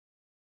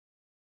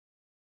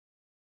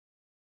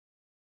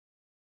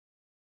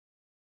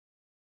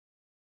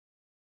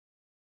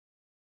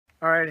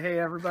All right, hey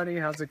everybody,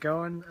 how's it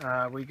going?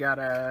 We got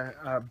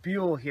a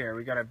Buel here.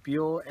 We got a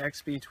Buel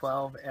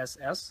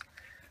XB12ss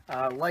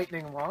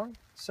Lightning long.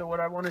 So what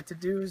I wanted to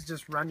do is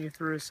just run you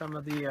through some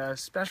of the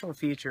special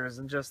features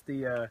and just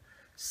the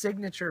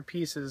signature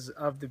pieces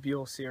of the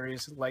Buel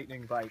series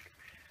Lightning bike.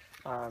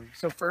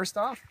 So first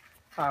off,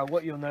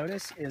 what you'll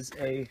notice is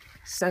a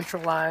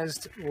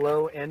centralized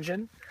low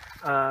engine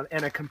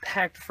and a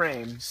compact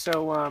frame.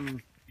 So,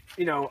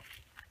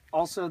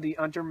 also the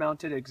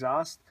undermounted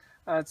exhaust.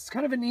 It's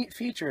kind of a neat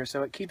feature,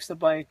 so it keeps the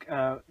bike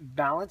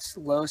balanced,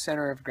 low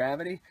center of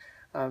gravity.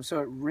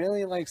 So it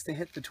really likes to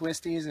hit the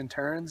twisties and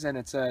turns, and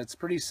it's a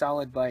pretty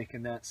solid bike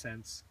in that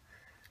sense.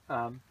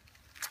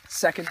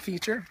 Second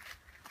feature,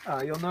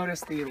 you'll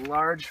notice the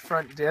large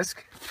front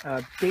disc.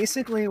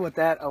 Basically what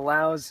that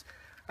allows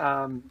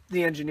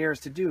the engineers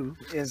to do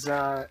is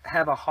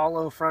have a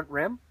hollow front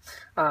rim,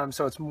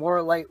 so it's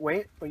more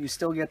lightweight, but you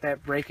still get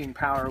that braking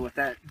power with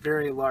that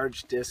very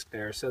large disc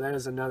there. So that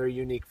is another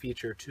unique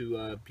feature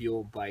to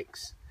Buel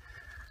bikes.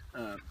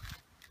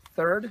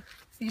 Third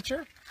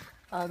feature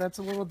that's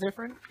a little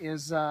different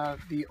is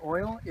the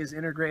oil is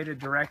integrated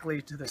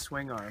directly to the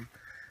swing arm.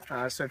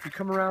 So if you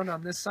come around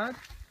on this side,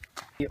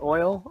 the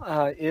oil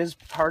is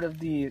part of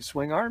the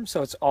swing arm,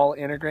 so it's all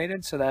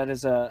integrated. So that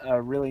is a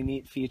really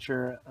neat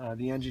feature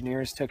the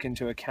engineers took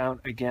into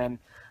account, again,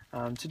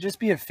 to just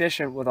be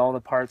efficient with all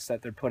the parts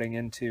that they're putting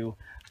into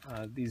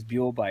these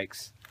Buel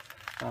bikes.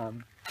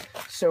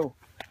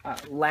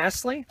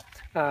 Lastly,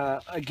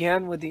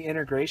 again with the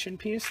integration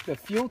piece, the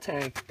fuel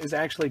tank is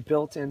actually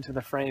built into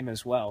the frame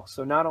as well.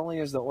 So not only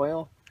is the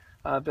oil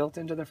built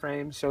into the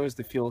frame, so is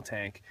the fuel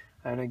tank.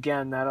 And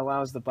again, that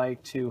allows the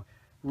bike to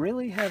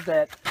really have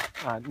that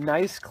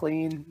nice,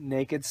 clean,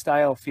 naked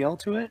style feel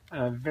to it.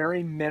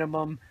 Very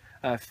minimum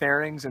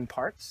fairings and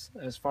parts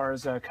as far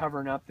as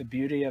covering up the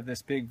beauty of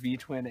this big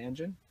V-twin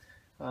engine.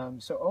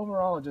 So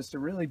overall, just a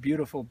really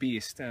beautiful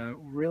beast,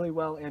 really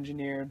well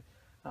engineered,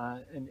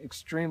 and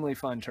extremely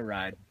fun to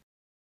ride.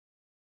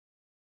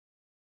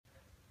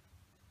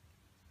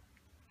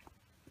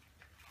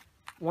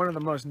 One of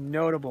the most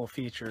notable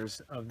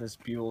features of this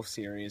Buel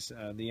series,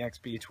 the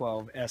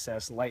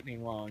XB12ss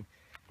Lightning Long,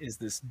 is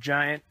this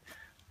giant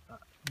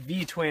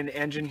V-twin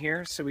engine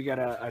here. So we got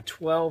a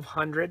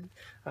 1200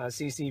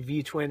 cc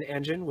V-twin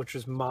engine, which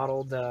was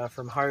modeled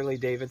from Harley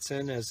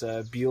Davidson, as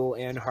Buel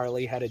and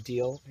Harley had a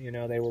deal. You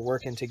know, they were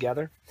working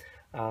together.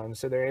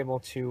 So they're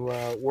able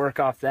to work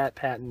off that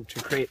patent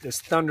to create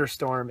this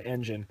Thunderstorm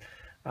engine.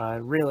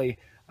 Really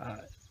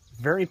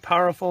very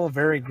powerful,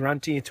 very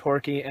grunty,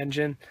 torquey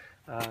engine.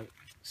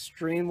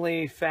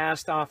 Extremely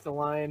fast off the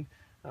line,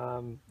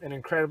 and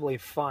incredibly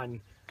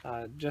fun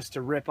just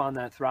to rip on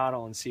that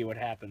throttle and see what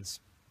happens.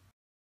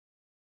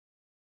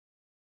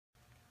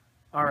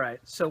 All right,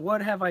 so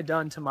what have I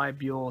done to my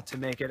Buel to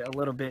make it a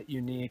little bit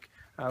unique,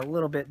 a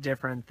little bit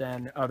different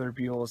than other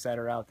Buels that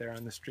are out there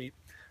on the street?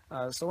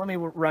 So let me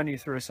run you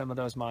through some of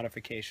those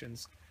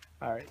modifications.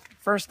 All right,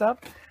 first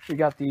up, we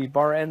got the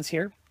bar ends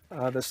here.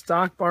 The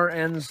stock bar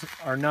ends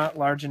are not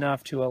large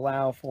enough to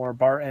allow for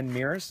bar end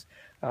mirrors.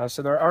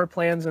 So there are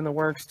plans in the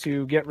works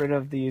to get rid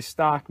of the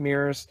stock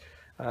mirrors.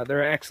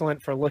 They're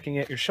excellent for looking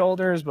at your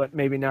shoulders, but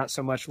maybe not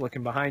so much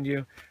looking behind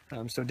you.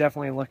 So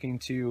definitely looking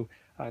to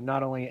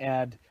not only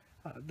add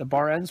the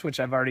bar ends, which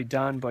I've already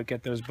done, but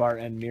get those bar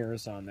end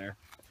mirrors on there.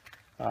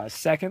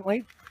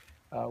 Secondly,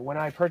 when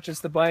I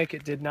purchased the bike,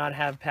 it did not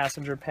have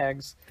passenger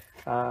pegs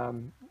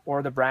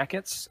or the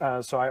brackets.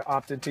 So I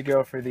opted to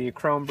go for the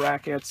chrome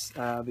brackets,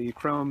 the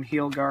chrome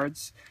heel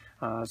guards.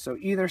 So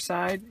either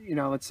side, you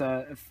know, it's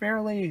a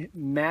fairly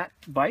matte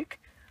bike.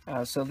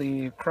 So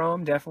the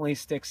chrome definitely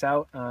sticks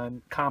out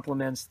and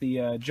complements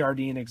the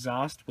Jardine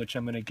exhaust, which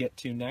I'm going to get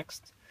to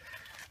next.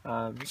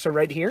 So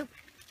right here,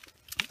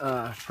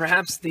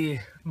 perhaps the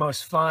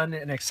most fun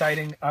and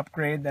exciting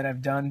upgrade that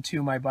I've done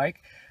to my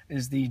bike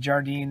is the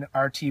Jardine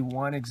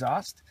RT1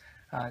 exhaust.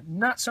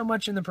 Not so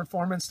much in the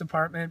performance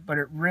department, but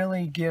it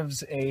really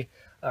gives a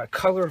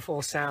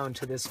colorful sound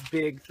to this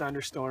big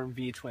Thunderstorm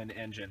V-twin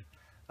engine.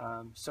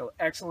 So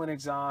excellent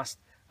exhaust,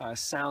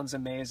 sounds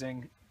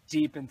amazing,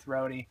 deep and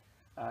throaty,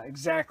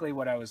 exactly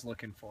what I was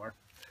looking for.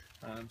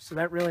 So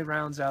that really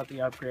rounds out the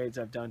upgrades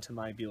I've done to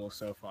my Buel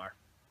so far.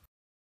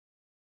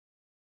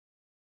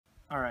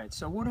 All right,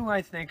 so what do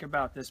I think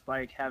about this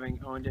bike, having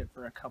owned it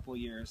for a couple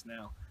years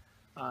now?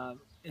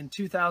 In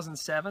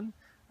 2007,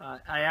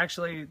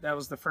 that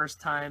was the first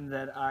time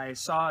that I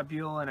saw a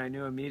Buel, and I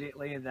knew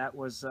immediately that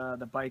was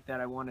the bike that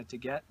I wanted to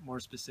get,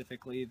 more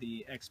specifically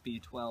the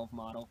XB12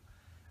 model.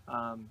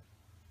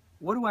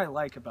 What do I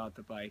like about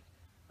the bike?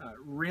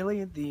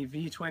 Really, the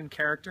V-twin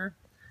character.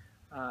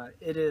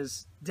 It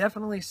is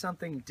definitely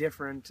something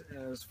different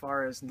as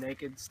far as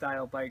naked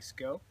style bikes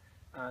go.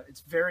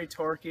 It's very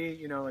torquey,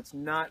 you know, it's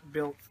not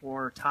built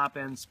for top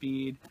end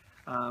speed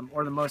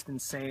or the most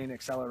insane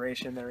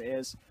acceleration there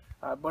is,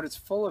 but it's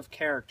full of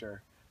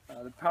character.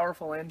 The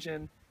powerful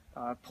engine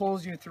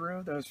pulls you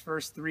through those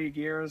first 3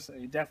 gears.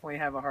 You definitely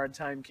have a hard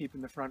time keeping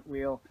the front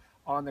wheel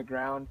on the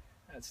ground.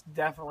 It's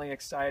definitely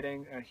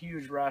exciting, a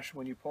huge rush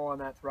when you pull on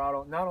that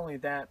throttle. Not only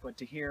that, but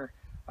to hear,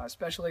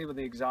 especially with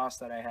the exhaust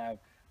that I have,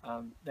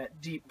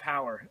 that deep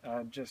power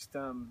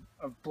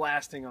of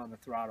blasting on the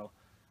throttle.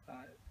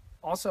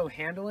 Also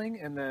handling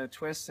and the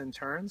twists and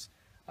turns.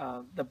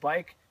 The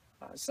bike,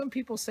 some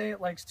people say it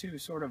likes to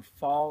sort of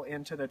fall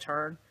into the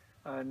turn,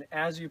 and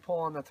as you pull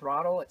on the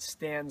throttle, it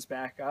stands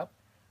back up.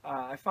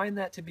 I find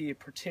that to be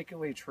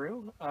particularly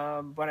true,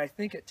 but I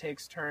think it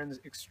takes turns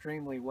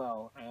extremely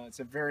well. It's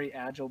a very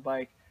agile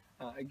bike,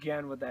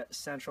 again with that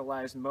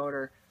centralized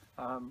motor,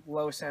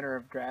 low center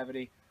of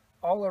gravity.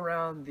 All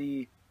around,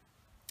 the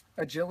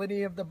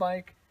agility of the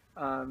bike,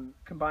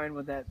 combined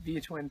with that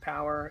V-twin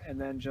power, and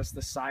then just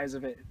the size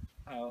of it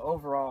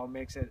overall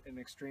makes it an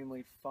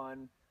extremely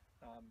fun,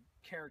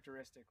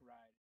 characteristic ride.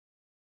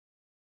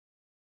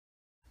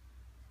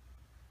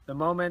 The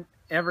moment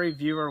every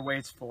viewer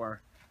waits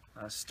for.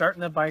 Starting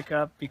the bike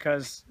up,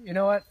 because you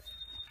know what?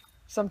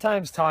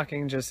 Sometimes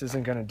talking just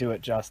isn't going to do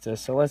it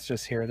justice, so let's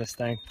just hear this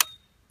thing.